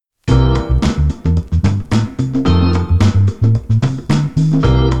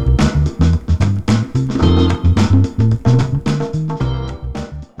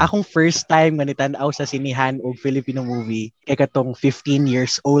akong first time nga nitan-aw sa sinihan og Filipino movie kay katong 15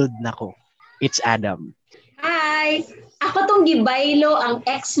 years old nako. It's Adam. Hi! Ako tong gibaylo ang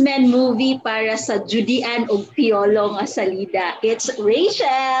X-Men movie para sa Judian ug Piolo nga salida. It's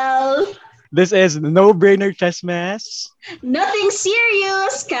Rachel! This is No Brainer Chessmas. Nothing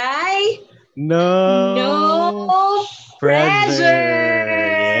serious, Kai! No pressure!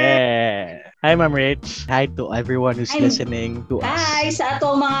 Yeah. Hi, Ma'am Rach. Hi to everyone who's listening to us. Hi sa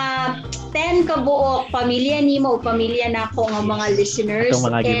ato mga 10 kabuok pamilya nimo o pamilya nako nga mga listeners. Itong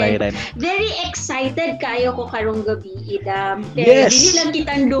mga gibayran. Very excited kayo ko karong gabi, Idam. Pero Yes! dili lang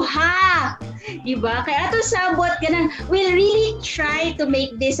kitang duha. Diba? Kaya ato sabot ganang, we'll really try to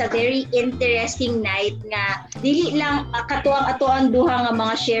make this a very interesting night nga dili lang katuwang ato ang duha nga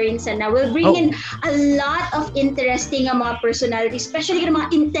mga sharing sana. We'll bring in a lot of interesting nga mga personalities, especially nga mga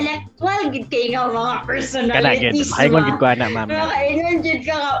intellectual gid kay nga mga personalities. Haingon gid ko ana, ma'am. Haingon gid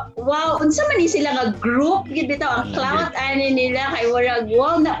ka. Wow, unsa man ni sila nga group gid bitaw ang clout ani nila kay warag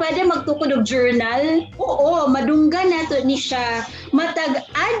wow na pwede magtukod og journal. Oo, madunggan nato ni siya. Matag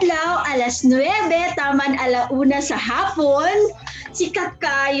adlaw alas 9 taman alauna sa hapon, sikat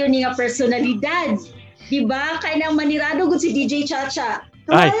kaayo ni nga personalidad. Diba? Kaya nang manirado gud si DJ Chacha.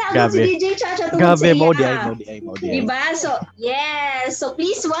 Ay, gabi. Si DJ Chacha tungkol gabi, sa iya. Diba? So, yes. So,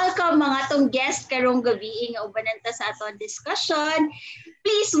 please welcome mga tong guest karong gabi nga ubananta sa aton discussion.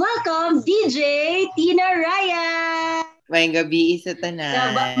 Please welcome DJ Tina Ryan. May gabi sa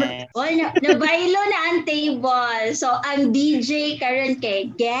tanan. Nabaylo na ang table. So, ang DJ karon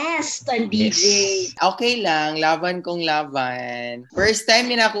kay guest ang DJ. Yes. Okay lang, laban kong laban. First time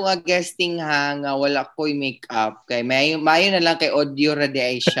din ako nga guesting ha, nga wala ko'y makeup. Kay mayo na lang kay audio radi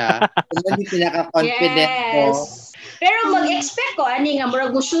ay siya. Hindi pinaka-confident ko. Pero mag-expect ko, ani nga,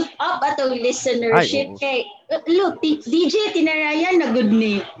 murag mo shoot up atong listenership kay, look, DJ Tina Ryan na good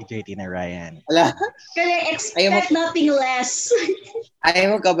name. DJ Tina Ryan. Wala. Kaya expect nothing less.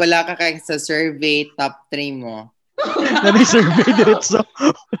 Ayaw mo kabala ka kay sa survey top 3 mo. Nani survey diretso.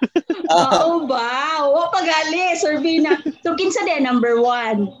 Oo ba? O pagali, survey na. So, kinsa din, number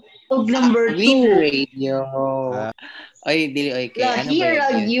 1. O number 2. Win Radio. Oy, dili oy kay ano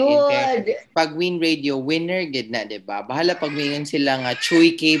ba yun? Pag Win Radio, winner gid na, 'di ba? Bahala pag mingon sila nga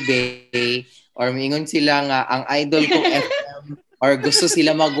Chuy KB or mingon sila nga ang idol kong FM or gusto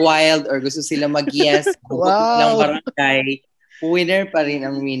sila mag-wild or gusto sila mag-yes. Lang barangay. Winner pa rin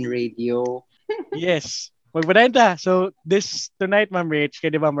ang Win Radio. Yes. Magbanayin ta. So, tonight, Ma'am Rach,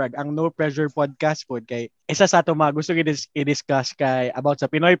 kay di ba, Marag, ang No Pressure podcast po, kay isa sa ito mga gusto i-discuss kay about sa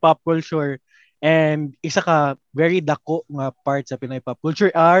Pinoy pop culture. And isa ka very dako nga part sa Pinoy pop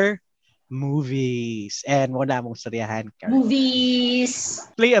culture are movies. And wala mong saryahan ka. Movies!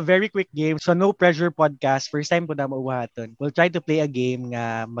 Play a very quick game. So, No Pressure Podcast. First time po na mauwahaton. We'll try to play a game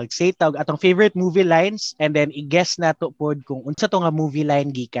nga mag-say tawag atong favorite movie lines and then i-guess na to pod kung unsa to nga movie line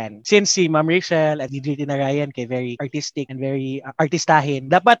gikan. Since si Ma'am Rachel at DJ Tina Ryan kay very artistic and very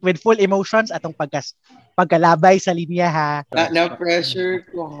artistahin, dapat with full emotions atong pagkalabay sa linya ha. Na pressure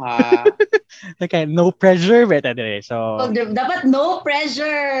ko ha. Okay, no pressure better dire. So dapat no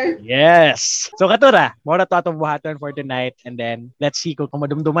pressure. Yes. So katura, mo na to atong buhaton for tonight and then let's see kung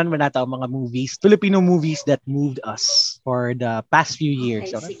madumduman man nato ang mga movies, Filipino movies that moved us for the past few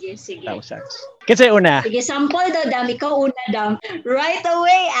years. Okay, sige. Thousands. Kasi una. Sige, sample daw, Dam. Ikaw una, Dam. Right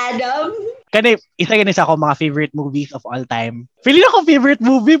away, Adam. Isa sa ako mga favorite movies of all time. Feeling ako favorite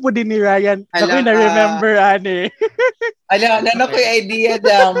movie po din ni Ryan. Ako na-remember, ani. Ala, ko'y idea,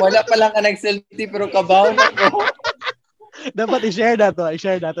 Dam. Wala pa lang ka nag-selfie pero kabaw na ko. Dapat i-share na to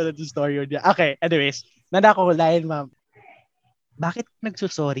na story niya. Okay, anyways. Nanda ko line, ma'am. Bakit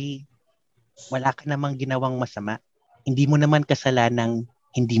nagsusorry? Wala ka namang ginawang masama. Hindi mo naman kasalanang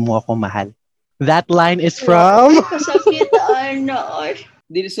hindi mo ako mahal. That line is from... Sakit,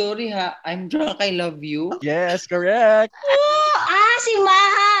 Sorry ha, I'm drunk, I love you. Yes, correct. Si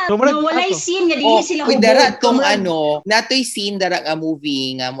Maha. So, walay scene nga dili sila hubog. Dara tong natoy scene dara nga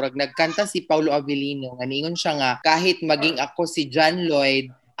movie nga murag nagkanta si Paulo Avellino nga ningon siya nga kahit maging ako si John Lloyd,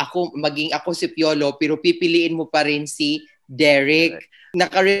 maging ako si Piolo pero pipiliin mo pa rin si Derek.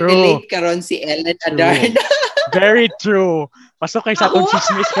 Naka-relate karon si Ellen Adarna. Very true. Pasok kay sa atong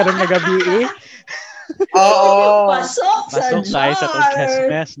chismis karon nga gabi Oo. Pasok tayo sa atong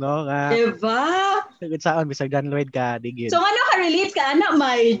chismis, no? Diba? Sagad saan bisag John Lloyd ka digid. So ano ka-relate ka anak,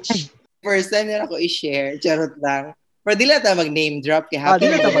 Marge? First time na ako i-share, charot lang. Pero di lang ta mag-name drop kay happy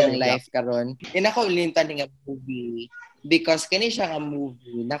na mag life karon. Ako ulintan nga movie. because kani siya nga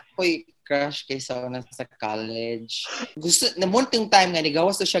movie nakoy crush kay sa sa college. Gusto namunting time nga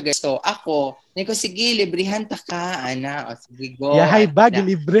nigawas to siya guys. So ako, niko sige librihan ta ka ana. O sige go. Yahay ba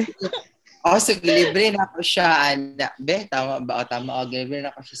libre? Sige libre na ako siya ana. Be tama ba o tama o libre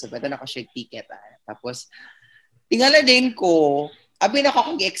na ako siya. So beto na ako siya ticket. Tapos tingala din ko, abi na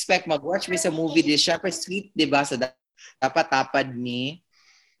ako kung i-expect mag-watch me sa movie di syempre sweet, di ba? So dapat tapad ni.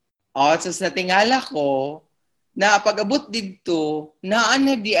 So sa tingala ko, na pag-abot dito,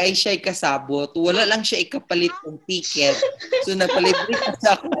 naana di ay siya kasabot. Wala lang siya ikapalit ng ticket. So napalibre ka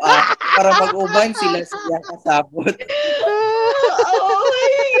sa ako para mag-uban sila siya kasabot. Oh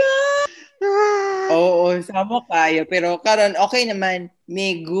my God! Oo, sama kayo. Pero karon okay naman.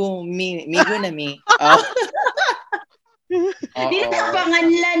 Migo na mi. Dili na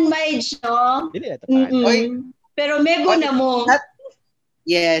panganlan, Maij, no? Dili na Oy, pero mego na mo.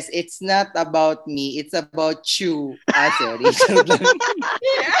 Yes, it's not about me. It's about you. Sorry.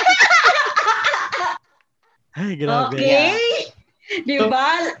 Ay, grabe. Okay. Di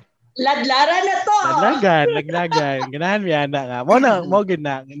ba? Ladlara na to. Laglagan. Ganahan mi ana nga. Mo gid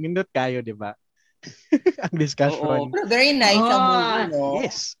na nindot kayo, di ba? Ang discussion. Oo, pero very nice ang movie, no?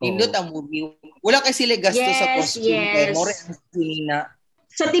 Yes. Nindot ang movie. Wala kay sila gasto sa costume. Kay more ang sina.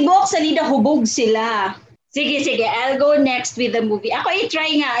 Sa tibok, sa lida, hubog sila. Sige. I'll go next with the movie. Ako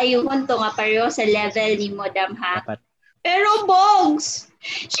i-try nga ayun to nga pareho sa level ni Madam ha. Dapat. Pero Bogs,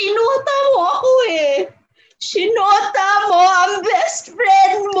 sinota mo ako eh. Sinota mo ang best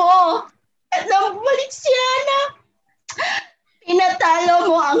friend mo. At nabalik siya na. Pinatalo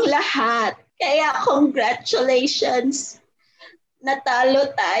mo ang lahat. Kaya congratulations. Natalo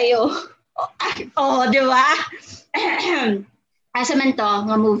tayo. Di ba? Asa man to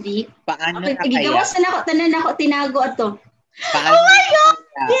nga movie? Paano Okay, na kaya? gigawasan ako, tanan ako, tinago ato. Paano Oh my God!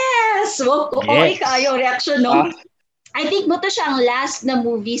 kaya? Yes! Okay kayo, reaction, no? Ah. I think mo to siyang last na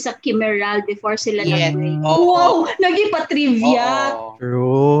movie sa Kimeral before sila Yes. nag-break. Oo. Wow! Naging pa-trivia. Oo.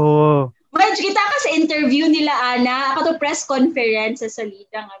 True. Medyo kita ka sa interview nila, Ana. Ako to press conference sa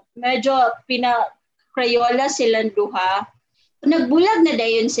Salida. Medyo pina-crayola silang duha. Nagbulag na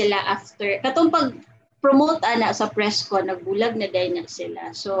dayon sila after. Katong pag-promote ana sa press ko, nagbulag na dayon na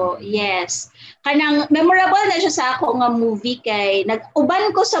sila. So, yes. Kanang memorable na siya sa ako nga movie kay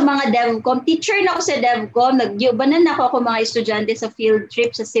nag-uban ko sa mga DevCom. Teacher na ako sa DevCom. Nag-ubanan na ako mga estudyante sa field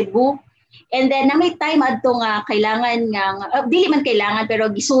trip sa Cebu. And then, na may time adto nga kailangan nga, dili man kailangan, pero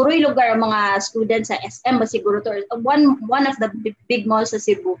gisuroy lugar ang mga students sa SM ba siguro to, one of the big malls sa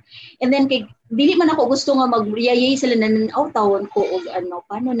Cebu. And then, dili man ako gusto nga mag-yayay sila na tawon ko og ano,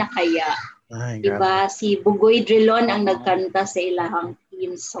 paano na kaya? Ay, Diba? Si Bugoy Drilon ang nagkanta sa ilahang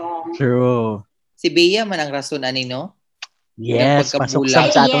theme song. True. Si Bea man ang rason ani, no? Yes, Yung pasok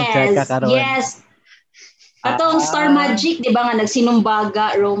pagkabulag. sa atong cheka karon. Yes. Atong Star Magic, di ba nga,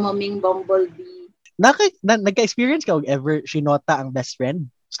 nagsinumbaga, Romaming Bumblebee. Nagka-experience ka og ever sinota ang best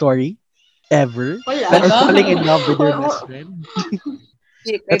friend story? Ever? Wala. Or falling in love with your best friend?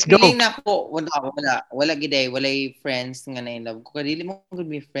 Let's go. Feeling na ako, wala giday, walay friends nga na in love ko. Kadili mo good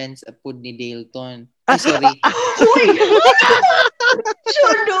me friends apod ni Dalton. Ay, sorry. Uy!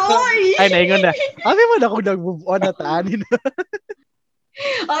 Sunoy! Ay, naingon na. Abi mo na ako nag-move on na taanin.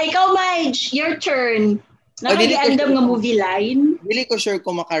 Ikaw, Maj, your turn. dili ko Nakaliandam sure. nga movie line. Dili ko sure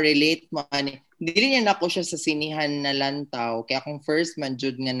kung makarelate mo ani. Dili niya na ako siya sa sinihan na lantaw. Kaya akong first man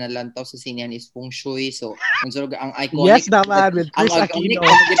jud nga na lantaw sa sinihan is Feng Shui. So, ang iconic. Yes naman, with Ang Chris iconic Aquino.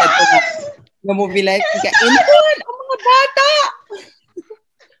 na movie life. Kaya, Inton! Ang mga bata!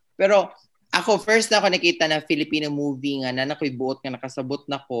 Pero, ako, first na ako nakita na Filipino movie nga na nakoy buot nga nakasabot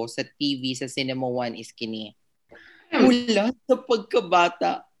na ko sa TV, sa Cinema One is kini. Mula sa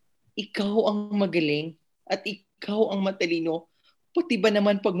pagkabata, ikaw ang magaling at ikaw ang matalino. Pati ba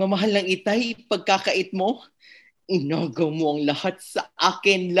naman pagmamahal ng itay, pagkakait mo? Inagaw mo ang lahat sa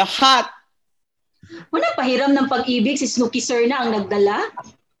akin, lahat! Wala pahiram ng pag-ibig, si Snooki Sir na ang nagdala.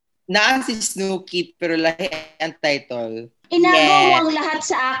 Naan si Snooki, pero lahi ang title. Inagaw mo ang lahat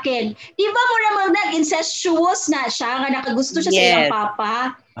sa akin. Di ba mo naman nag-incestuous na siya, nga nakagusto siya sa Yes. iyang papa?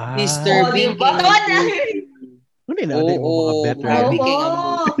 Disturbing. Diba? Tawa na. Ano na yung mga better? Grabe kay nga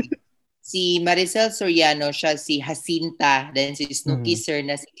Oo. movie. Si Maricel Soriano, siya si Jacinta, then si Snooki Sir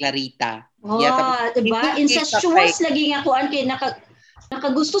na si Clarita. Yeah, tapos- Diba? Incestuous lagi nga kuan kay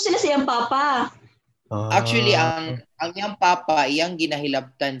nakagusto sila sa iyang papa. Actually, ang iyang papa, iyang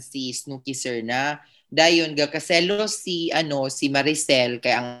ginahilabtan si Snooki Sir na dayon gakaselo si Maricel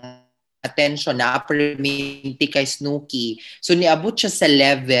kay ang attention na apparently kay Snooki. So niabot siya sa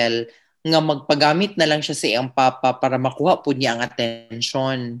level nga magpagamit na lang siya sa iyang papa para makuha po niya ang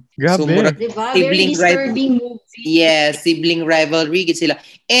attention. Grabe. So, murag Diba? Very sibling disturbing movie. yes, sibling rivalry gid sila.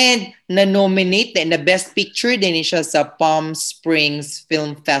 And na-nominate na Best Picture din siya sa Palm Springs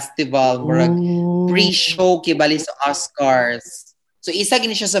Film Festival. Murag pre-show kibali sa Oscars. So isa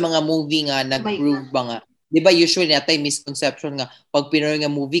gini siya sa mga movie nga nag-prove ba nga. 'Di ba usually natay misconception nga pag Pinoy nga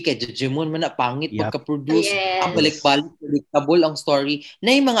movie kay Jejemon man na pangit pagka-produce, ang balik-balik predictable ang story.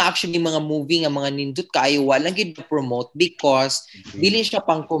 Na yung mga actually mga movie nga mga nindot kaayo wala gid promote because dili siya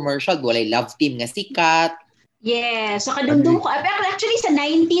pang commercial, walay love team nga sikat. Yes, so kadumdum ko. Pero actually sa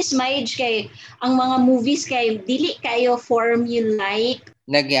 90s, Maij, kay ang mga movies kay dili kayo formulaic.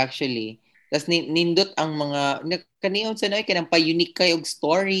 Actually. Tas nindot ang mga kaniyon sa nay kanang pa-unique kay og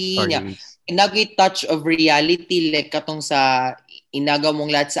story nya. Nagay touch of reality like katong sa inagaw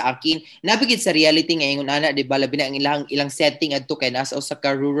mong lahat sa akin. Nabigid sa reality nga ingon ana di ba labi na ang ilang setting adto kay nasa usa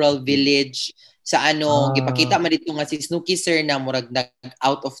ka rural village sa gipakita man dito nga si Snooki Sir na murag nag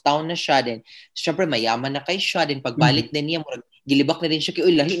out of town na siya din. Syempre mayaman na kay siya din pagbalik din niya murag gilibak na din siya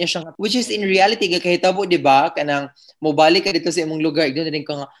kay lahi na siya which is in reality kahitabo di ba kanang mobalik ka dito sa imong lugar igno din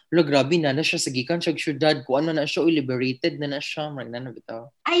ka nga grabe na siya sa gikan siya syudad ko ano na siya liberated na siya murag na bitaw.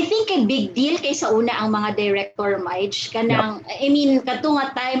 I think a big deal kay sa una ang mga director Maij kanang I mean kadto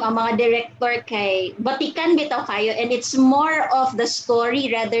nga time ang mga director kay batikan bitaw kayo and it's more of the story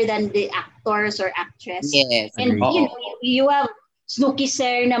rather than the actors or actress. Yes. And you know you have Snooki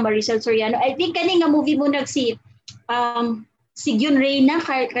Sir na Maricel Soriano. I think kani nga movie mo si Gion Reyna,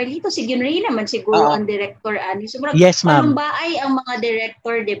 Carlito, si Gion Reyna man siguro ang director ani. So, yes, ma'am. Panumbay ang mga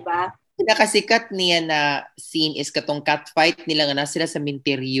director, di ba? Nakasikat niya na scene is katong catfight nila nga na sila sa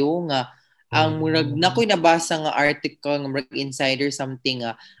minteryo nga ang murag nakoy nabasa nga article nga murag insider something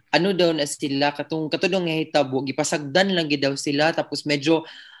nga ano daw na sila katong katudong nga hitabo gipasagdan lang gid daw sila tapos medyo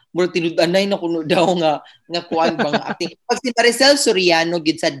murag tinud-anay na kuno daw nga kuan bang acting pag si Maricel Soriano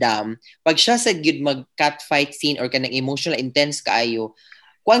gid sa dam pag siya sa gid mag catfight scene or kanang emotional intense kaayo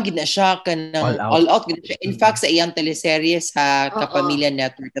kuan gid na siya kanang all out gid siya in fact sa iyang teleserye sa Kapamilya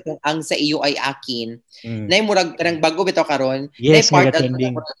Network katong ang sa iyo ay akin nay murag kanang bago bitaw karon nay part at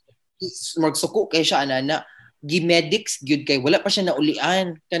murag suko kay siya ana gimedics gyud kay wala pa siya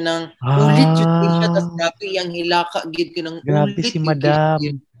naulian kanang ulit jud siya tas grabe yang hilaka gyud kanang grabe si madam.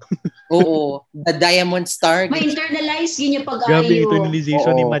 Oo, the Diamond Star. Ma-internalize yun yung pag-ayo. Grabe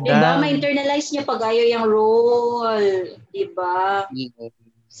internalization ni madam. Diba? Ma-internalize niya pag-ayo yung role. Diba?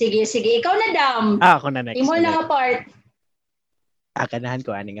 Sige. Ikaw na, Dam. Ako na next. Imo na nga part. Kanahan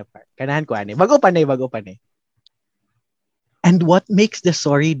ko ani nga part. Kanahan ko ani. Bago pa ni. And what makes the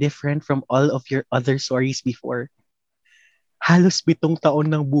story different from all of your other stories before? Halos 7 taon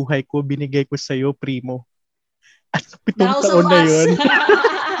ng buhay ko binigay ko sa'yo, primo. At sa 7 taon na yun,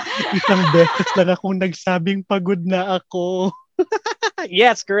 isang beses lang akong nagsabing pagod na ako.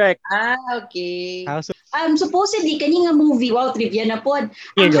 Yes, correct. Okay. Supposedly, kani nga movie, wow, trivia na po.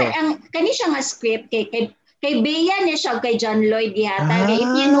 Kani siya nga script kay Bea niya siya kay John Lloyd yata. Kay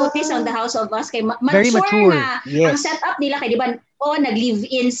if you notice on The House of Us, kay very mature na yes. Ang setup nila kay di ba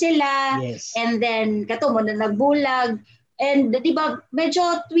nag-live-in sila yes. And then kato mo na nagbulag and di ba medyo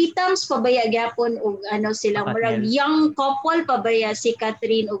tweetams pabaya gyapon og silang marag young couple pabaya si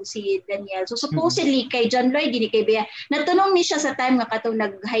Catherine ug si Daniel. So supposedly kay John Lloyd gini kay Bea natunong ni siya sa time nga katong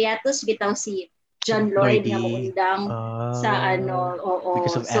naghayatos bitaw si John Lloyd nga muundang sa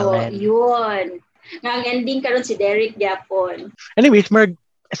so Ellen. Yun nga ang ending karon si Derek gyapon. Anyways,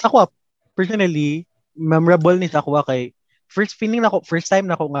 ako personally memorable ni Sakwa kay first time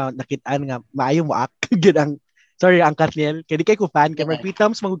nako nga nakitaan nga maayo mo act gid ang ang Kathleen kay di kay ko fan kay mag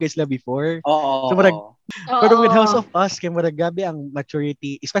tweetams magugay sila before. So pero with House of Us kay murag gabi ang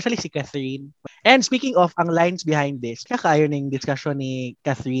maturity especially si Catherine. And speaking of ang lines behind this, kakaayo ning discussion ni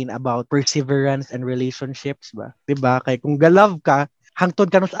Catherine about perseverance and relationships ba? Diba? Kay kung ga-love ka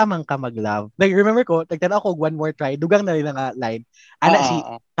hangtod ka amang ka mag-love. Like, remember ko, nagtanaw ko one more try, dugang na rin nga line. Si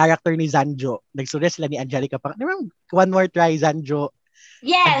character ni Zanjo. Nagsurya sila ni Angelica pa. Remember, one more try, Zanjo.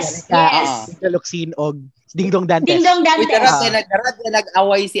 Yes, Angelica, yes. Luxine og Dingdong Dantes. Dingdong Dantes. Darat na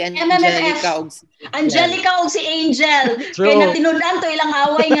nag-away si Angelica og si Angel. True. Kaya natinudan to ilang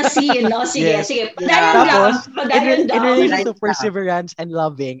away nga scene. No? Sige. Tapos, in relation to perseverance and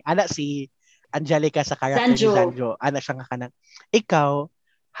loving, si Angelica sa character ni Zanjo. Siya nga kanang ikaw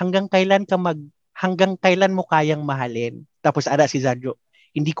hanggang kailan mo kayang mahalin? Tapos si Zanjo,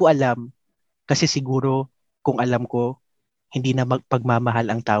 hindi ko alam kasi siguro kung alam ko hindi na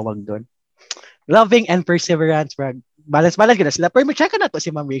pagmamahal ang tawag doon. Loving and perseverance, balance gina sila. Pero check na to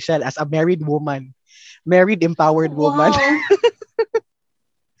si Ma'am Rachel as a married woman. Married empowered woman.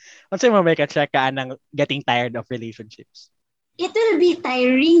 Ano sa'yo mo may ka-check ka ng getting tired of relationships? It will be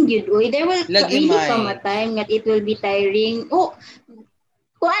tiring, yun. Uy. There will Lagi really may. come a time that it will be tiring. Oh,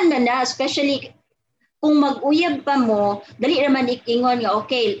 kuan man na, especially kung mag-uyab pa mo, dali naman ikingon nga,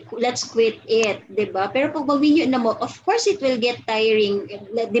 okay, let's quit it, di ba? Pero pag mag-renew na mo, of course it will get tiring,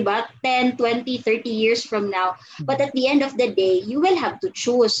 di ba? 10, 20, 30 years from now. But at the end of the day, you will have to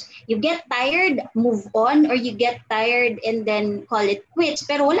choose. You get tired, move on, or you get tired and then call it quits.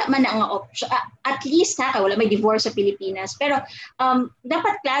 Pero wala man na nga option. At least, wala may divorce sa Pilipinas. Pero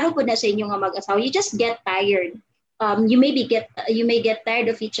dapat klaro po na sa inyo nga mag-asawa, you just get tired. You may get tired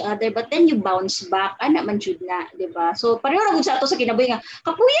of each other, but then you bounce back. Ana man jud na, di ba? So pareho ra gud sa ato sa kinabuhi nga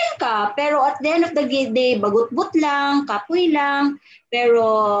kapuyan ka, pero at the end of the day bagut-but lang, kapoy lang,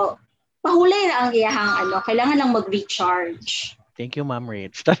 pero pahulay ra ang iyahang kailangan lang mag-recharge. Thank you, Ma'am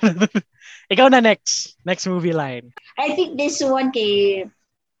Rich. Ikaw na next movie line. I think this one kay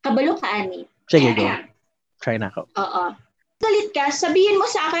kabalo ka ani. Sige, go. Try na ako. Oo. Galit ka, sabihin mo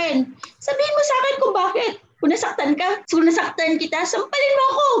sa akin kung bakit. Kung nasaktan kita, sampalin mo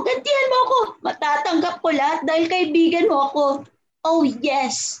ako, gantihan mo ako. Matatanggap ko lahat dahil kaibigan mo ako. Oh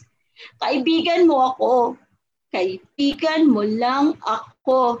yes, kaibigan mo ako. Kaibigan mo lang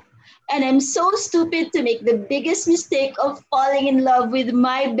ako. And I'm so stupid to make the biggest mistake of falling in love with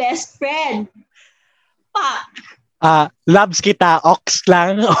my best friend. Loves kita, ox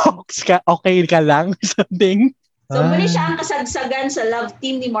lang, ox ka, okay ka lang, something. So, muli siya ang kasagsagan sa love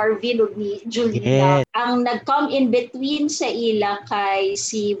team ni Marvin ug ni Julina. Yes. Ang nag-come in between sa ila kay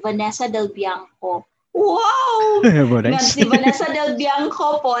si Vanessa Del Bianco. Wow! Nice. Si Vanessa Del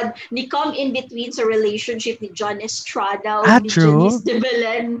Bianco pod ni come in between sa relationship ni John Estrada o ni true? Janice de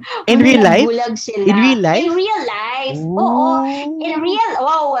Belen. In real life? Sila. In real life? In real life. Ooh. Oo. In real,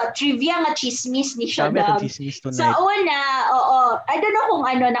 wow, trivia nga chismis ni siya. Sabi ito chismis tonight. Sa una, I don't know kung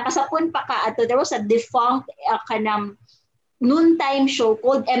nakasapon pa ka ato. There was a defunct kanang noontime show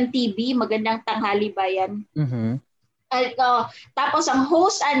called MTV, Magandang Tanghali Bayan. Mm-hmm. Tapos ang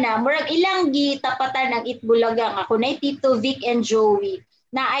host murag ilang gitapatan ng Itbulaga nga kunay Tito Vic and Joey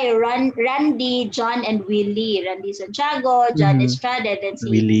na ay Randy, John and Willie. Randy Santiago, John Estrada, then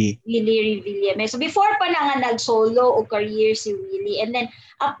si Willie Revillame. So before pa na nga nag-solo o career si Willie, and then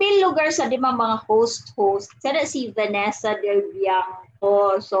apil lugar sa mga host sana si Vanessa Del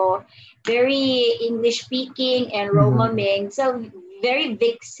Bianco. So very English speaking and Roma Meng. So very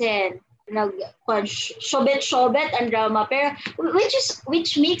vixen. Shobet ang drama, pero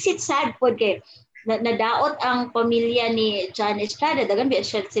which makes it sad po kay nadaot ang pamilya ni John Estrada, dagan biya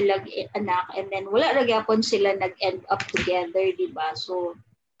sila anak, and then wala ra gyapon sila nag-end up together, di ba? So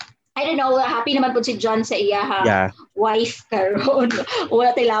I don't know, happy naman po si John sa iya wife karon.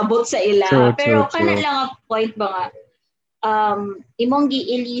 Wala tay labot sa ila. Pero kana lang ang point ba nga, imong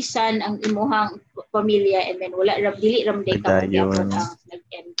giilisan ang imuhang pamilya, and then wala ra dili ram day ka gyapon ang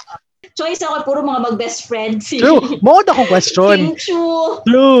nag-end up. Choice ako, puro mga mag-best friends. True. Mawad akong question.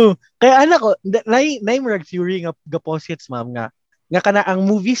 True. Kaya anak ko, naimurag theory nga gaposits, ma'am, nga kana ang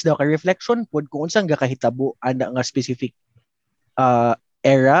movies daw, ka-reflection pod kung unsang gakahitabo ana nga specific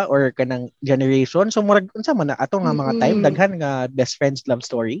era or kanang generation. So, murag unsa man na ato nga mga time, daghan nga best friends love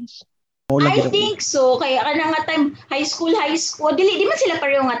stories. I think so. Kaya kana nga time, high school, dili man sila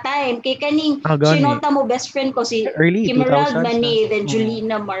pareho nga time. Kay kaning, sinota mo best friend ko si Kimerald Mane, then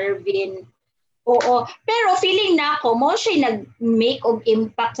Julina Marvin. Oo. Pero feeling na ako, mo siya nag-make og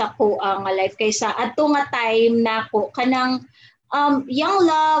impact sa ko ang life kaysa ato nga time na ako, kanang young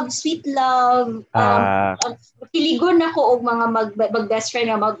love, sweet love, piligon na ko og mga mag-best friend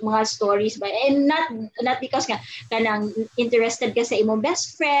nga mga stories ba, and not because nga kanang interested ka sa imong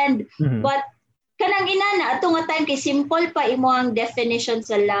best friend, but kanang inana ato nga time kay simple pa imo ang definition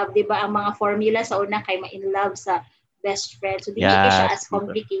sa love, di ba? Ang mga formula sa una kay ma-in love sa best friend, so dili siya as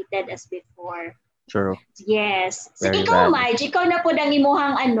complicated as before. True. Yes. So, ikaw, Mike, ikaw na po ang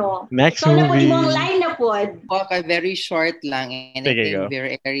imuhang next ikaw movie. na po imuhang line na po. Okay, very short lang. And I think go.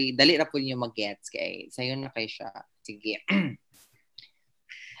 very, dali na po niyo mag-gets. Kay, sa'yo na kay siya. Sige.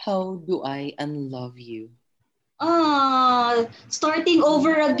 How do I unlove you? Starting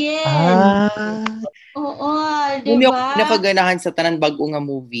over again. Oo, diba? Napaganahan sa tanan bago nga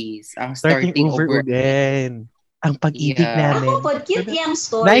movies. Ang starting over again. Ang pag-ibig namin. Ako po, cute yung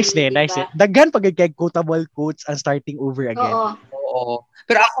story. Nice din. Daghan pagkag quotable quotes ang starting over again. Oo.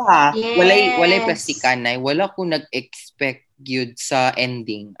 Pero ako walay plastikan na. Wala ko nag-expect yun sa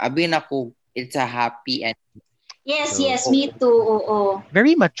ending. Abi na ko, it's a happy ending. Yes, me too. Oo.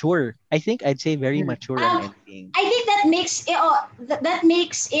 Very mature. I think I'd say very mature ang ending. I think that makes that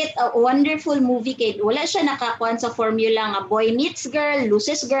makes it a wonderful movie kay wala siya nakakuan sa formula nga boy meets girl,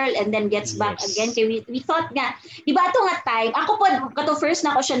 loses girl, and then gets back Yes. again. Kay we thought nga, di ba ato nga time, ako po, kato first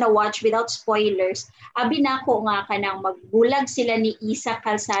na ako siya na-watch without spoilers, abi na ako nga kanang magbulag sila ni Isa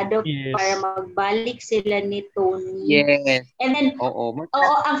Calzado Yes. para magbalik sila ni Tony. Yes. And then, Oo.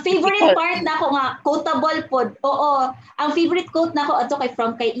 ang favorite part na ako nga, quotable pod. Oo, ang favorite quote na ako ato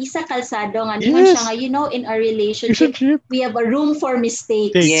kay Isa Calzado nga, Yes. naman siya nga, in a relationship, we have a room for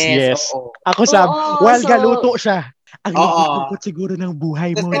mistakes. Yes. Oo. Ako sa while so- galuto siya. Ang Oo. lungkot siguro ng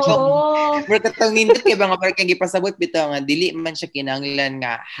buhay mo. Kasi- Jimmy. Oo. Pero katong nindot kay mga parang gipasabot bitaw nga dili man siya kinahanglan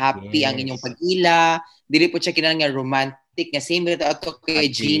nga happy ang Yes. inyong pag-ila, dili po siya kinahanglan nga romantic nga same with ato kay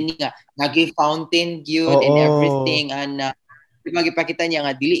Agree. Jeannie nga nagi fountain good and Oo. everything ana magipakita niya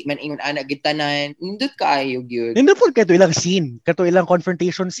nga dili man ingon ana gitanan nindot kaayo gyud. Nindot po kato ilang scene. Kato ilang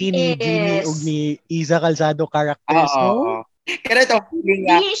confrontation scene ni Yes. Jimmy ug ni Isa Calzado characters, no? Oo. Kaya ito feeling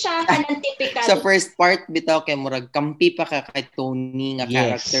nga Dili siya kanang typical. sa first part bitaw kay murag kampi pa ka kay Tony nga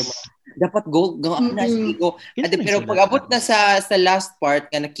Yes. character mo. Dapat go na sige go. Kinsa Pero may pag abot na sa last part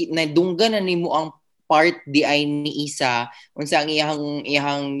nga nadungga na nimo ang part di ay ni Isa unsa ang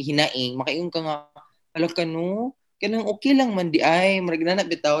iyang hinaing makaingon ka nga ala kanu kanang okay lang man di ay murag na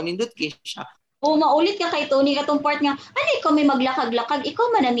bitaw nindot kay siya. O maulit ka kay Tony katong part nga, ano ikaw may maglakag-lakag, ikaw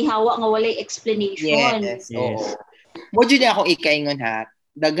man ang nihawa nga walay explanation. Yes. Yes. Oo. Mo jud ako ikaingon ha.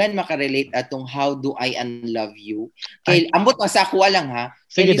 Dagan makarelate atong how do I unlove you. Kay ambot na sa ako lang ha.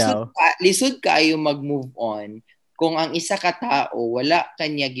 Sige Kay daw. lisod kaayo mag-move on kung ang isa ka tao wala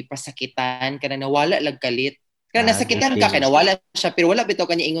kanya gipasakitan kana nawala lag kalit. Kana nasakitan ka okay. kana wala siya pero wala bitaw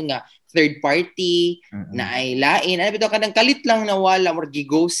kanya ingon nga third party na ay lain. Ano bitaw kanang kalit lang nawala or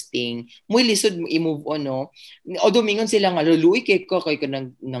ghosting. Muy lisod mo i-move on no. O domingon sila nga luoy kay ka kay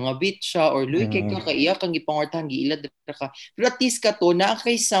kanang nangabit siya or luoy kay ka kay iya kang gipangortahan giilad ka. Pero at least ka to na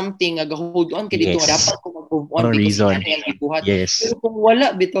kay something nga hold on kay dito Yes. nga dapat ko mag-move on No because reason. ano yung gibuhat. Yes. Pero kung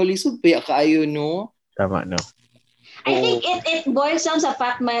wala bitaw lisod pa kaayo no. Tama, no? I think it boils down sa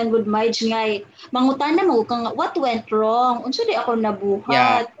fact man good Marge nga mangutana mo kang what went wrong unsa di ako nabuhat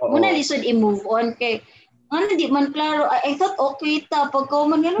Yeah, oo. muna lisod i-move on kay ano di man klaro I thought okay ta pagka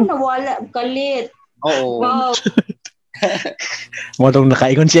man yan nawala kalit Oo. wow Mo tong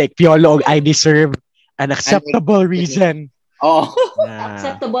nakaingon si Piolo og I deserve an acceptable reason. Oo. Na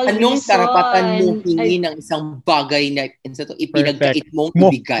acceptable Anong reason. karapatan mo hingi ng isang bagay na sa to ipinagkait mong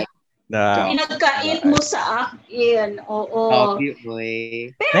Mo. ibigay? na pinagkait mo sa akin oo Cute boy.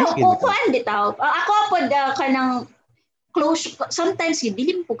 pero Nice kung yun. kuan bitaw ako pod kanang closure sometimes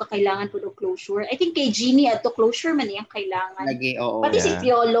dili mo po kailangan po og closure I think kay Jeannie ato closure man iyang kailangan Lagi, oo. pati si Yeah.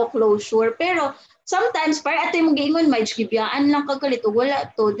 Piolo closure pero sometimes para ato yung giingon may gibiyaan lang kagalit o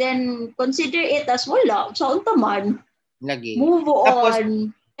wala to then consider it as wala sa unta man Lagi. move Tapos,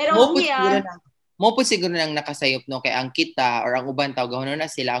 on pero Mo po siguro nang nakasayop no kay ang kita or ang uban tawag na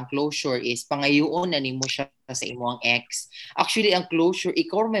sila ang closure is pangayuon na nimo siya sa imong ex. Actually ang closure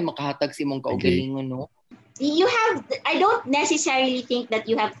ikaw may makahatag sa imong kaugalingon no. you have I don't necessarily think that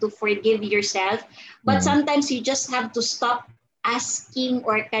you have to forgive yourself but sometimes you just have to stop asking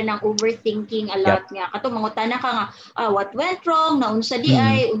or kanang overthinking a lot nga kato mangutana ka nga what went wrong na unsa di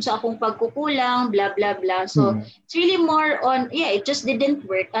ay unsa akong pagkukulang blah blah blah so it's really more on it just didn't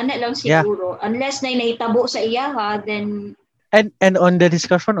work ana lang siguro unless na nahitabo sa iya ha then And on the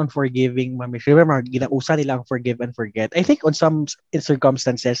discussion on forgiving, Mami, remember, ginausa nila ang forgive and forget. I think on some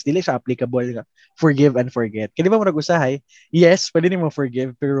circumstances, dili siya applicable nga forgive and forget. Kaya di ba mo nag-usahay? Yes, pwede mo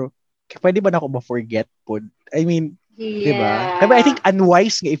forgive, pero pwede ba na ako ma-forget po? I mean, di ba? Diba? I think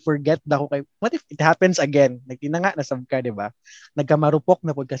unwise nga i-forget na ako kay, what if it happens again? Nagtina nga, nasab ka, di ba? Nagkamarupok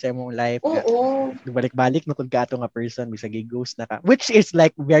na po kasi mong life. oo Balik-balik na po ka ato nga person, bisag i-ghost na ka. Which is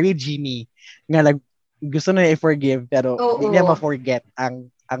like very Genie. Nga gusto na i-forgive pero hindi niya ma-forget ang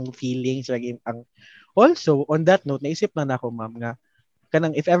feelings ang also on that note naisip na ako ma'am nga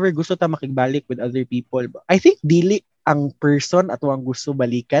kanang if ever gusto ta makigbalik with other people I think dili ang person ato ang gusto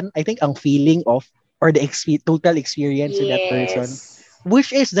balikan I think ang feeling of or the total experience with that person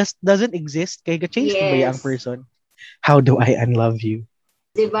which is doesn't exist kay ga-change pa ba ang person how do I unlove you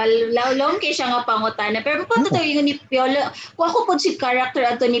diba long kay siya nga pangutana pero pa to yung ni Piolo kung ako po si character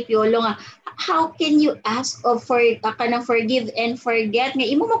ato ni Piolo nga how can you ask of for kanang forgive and forget nga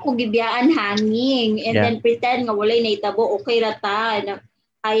imo mo kung gibiyaan hanging and then pretend nga walay nahitabo okay ra ta na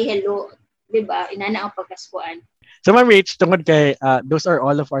hi hello diba inana ang pagkaskuan so ma'am Rich tungod kay those are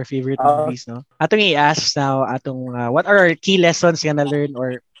all of our favorite movies no atong i-ask now atong what are our key lessons nga na learn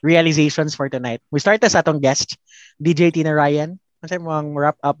or realizations for tonight we start as atong guest DJ Tina Ryan Ano mo ang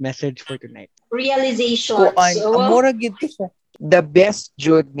wrap-up message for tonight? Realizations. Kuan, amora gid ko siya. The best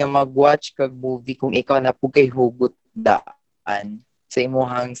jud nga mag-watch kag movie kung ikaw na po kay hugot daan sa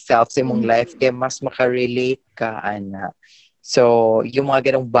imong self, sa imong life, kay mas makarelate ka, ana. So, yung mga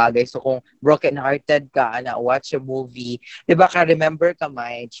ganong bagay. So, kung broken-hearted ka, ana, watch a movie. Diba ka, remember ka,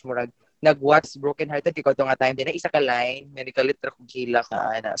 Mike, murag, nag-watch broken-hearted, ikaw to nga time, din na isa ka line, medical litra kung gila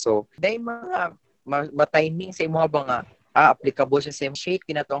ka, ana. So, dahil mga matiming sa imong ba nga, applicable siya sa shade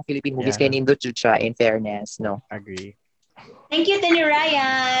kinato ang Philippine movies kay nindot jud siya in fairness, no? Agree. Thank you, Tani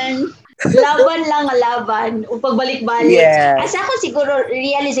Ryan. Laban lang nga laban. O pagbalik-balik. Yes. As ako siguro,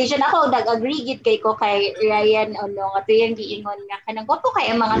 realization, ako nag-agree gid kay ko kay Ryan, ano, nga ito yung giingon nga, kanang wapo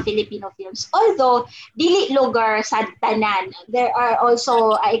kay ang mga Filipino films. Although, dili lugar sa tanan. There are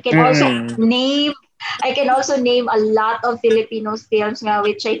also, I can also name a lot of Filipino films nga,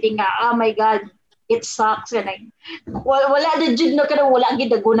 which I think, oh my God, it sucks. Wala na dyan na kanang wala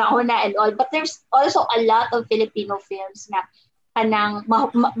gid naguna-una and all. But there's also a lot of Filipino films na kanang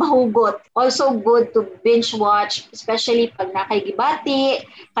mahugot. Also good to binge watch, especially pag nakaygibati,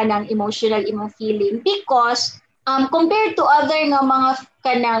 kanang emotional imong feeling. Because compared to other nga mga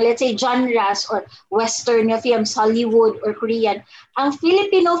kanang, let's say, genres or Western nga films, Hollywood or Korean, ang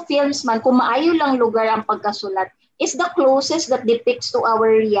Filipino films man, kung maayo lang lugar ang pagkasulat, is the closest that depicts to our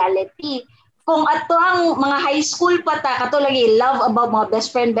reality. Kung ato ang mga high school pa ta, kato lagi, love about mga best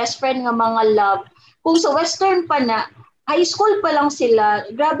friend nga mga love. Kung sa Western pa na, high school pa lang sila,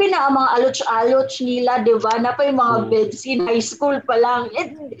 grabe na ang mga aloch-aloch nila, di ba? Na pa yung mga beds in high school pa lang.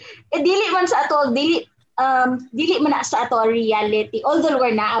 Dili man sa ato, dili man na sa ato reality. Although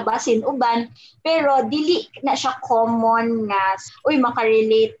we're naabasin uban, pero dili na siya common nga, uy,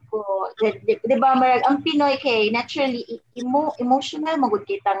 makarelate ko. Di ba, marag, ang Pinoy kay naturally emotional magud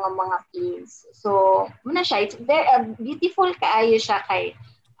kita ng mga films. So, muna siya, it's very beautiful kaayo siya kay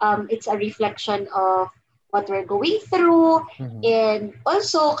it's a reflection of what we're going through, and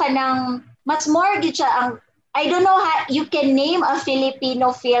also kanang mas more gid siya ang, I don't know how you can name a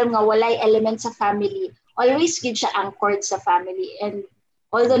Filipino film nga walay element sa family. Always gid siya anchored sa family. And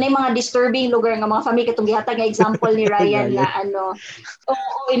although na mga disturbing lugar nga mga family, katong gihatag nga example ni Ryan nga ano,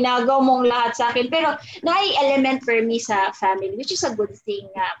 inagaw mong lahat sa akin, pero naay element for me sa family, which is a good thing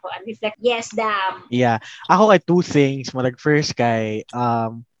nga ako. Reflect, yes, damn. Yeah. Ako kay two things. Marag first kay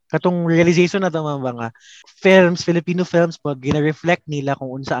katong realization na tama ba nga films, Filipino films pag gina-reflect nila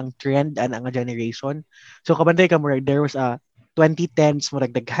kung unsa ang trend and ang generation. So kabantay ka mo, there was a 2010s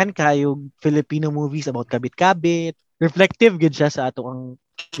murag daghan kayo Filipino movies about kabit-kabit. Reflective gid siya sa atong ang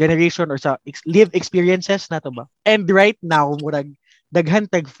generation or sa live experiences nato ba. And right now murag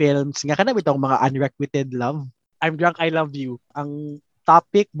daghan tag films nga kana bitong mga unrequited love. I'm drunk, I love you. Ang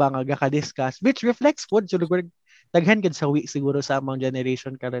topic ba nga gaka-discuss which reflects pod so daghan gid sawi siguro sa among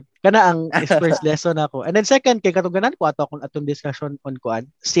generation karon. Kana ang first lesson ako. And then second kay katuganan ko ato akong atong discussion on kuan.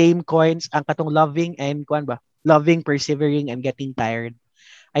 Same coins ang katong loving and kuan ba? Loving, persevering, and getting tired.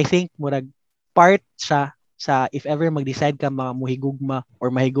 I think murag part siya sa if ever mag-decide ka mga muhigugma or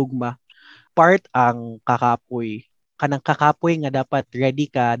mahigugma, part ang kakapoy. Kanang kakapoy nga dapat ready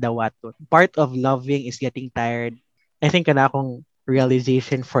ka dawaton. Part of loving is getting tired. I think kana akong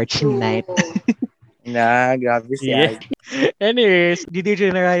realization for tonight. Na, grabe siya. Anyways,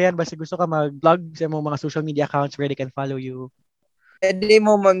 DJ na Ryan, basta gusto ka mag-vlog sa mga social media accounts where they can follow you. Pwede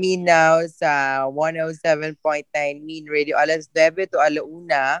mo maminaw sa 107.9 Mean Radio alas 9 to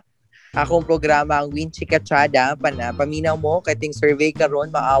alauna. Akong programa ang Win Chikachada. Paminaw mo, kating survey karon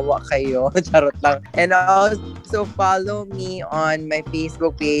maawa kayo. Charot lang. And also follow me on my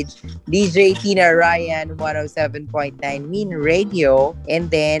Facebook page, DJ Tina Ryan 107.9 Mean Radio. And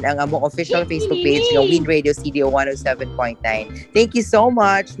then, ang among official Facebook page ng Win Radio CDO 107.9. Thank you so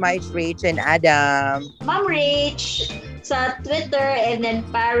much, Mike, Rach, and Adam. Ma'am Rach sa Twitter, and then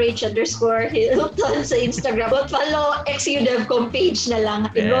parage_Hilton sa Instagram. But follow XUDevCom page na lang.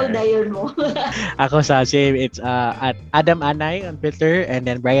 Enroll na yun mo. Ako sa same, it's at Adam Anay on Twitter and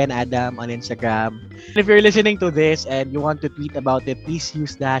then Brian Adam on Instagram. If you're listening to this and you want to tweet about it, please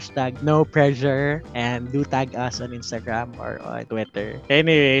use the hashtag no pressure and do tag us on Instagram or on Twitter.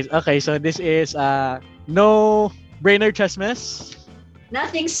 Anyways, okay, so this is No Brainer Chessmas.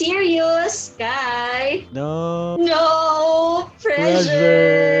 Nothing serious, Sky. No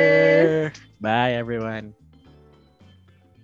pressure. Bye, everyone.